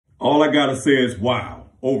All I gotta say is wow.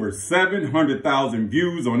 Over 700,000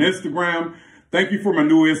 views on Instagram. Thank you for my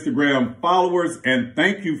new Instagram followers, and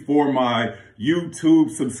thank you for my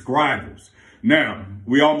YouTube subscribers. Now,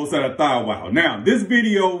 we almost at a thou wow. Now, this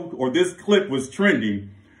video or this clip was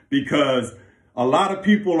trending because a lot of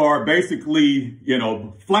people are basically,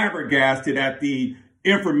 flabbergasted at the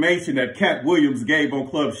information that Katt Williams gave on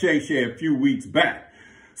Club Shay a few weeks back.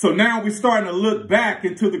 So now we're starting to look back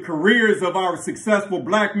into the careers of our successful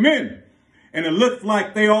black men. And it looks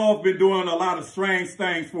like they all have been doing a lot of strange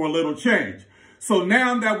things for a little change. So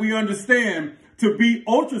now that we understand to be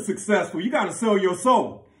ultra successful, you got to sell your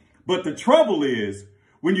soul. But the trouble is,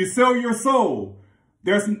 when you sell your soul,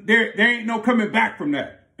 there ain't no coming back from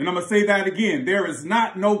that. And I'm going to say that again. There is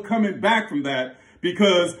not no coming back from that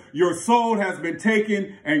because your soul has been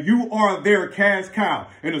taken and you are their cash cow.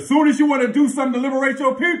 And as soon as you want to do something to liberate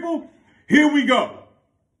your people, here we go.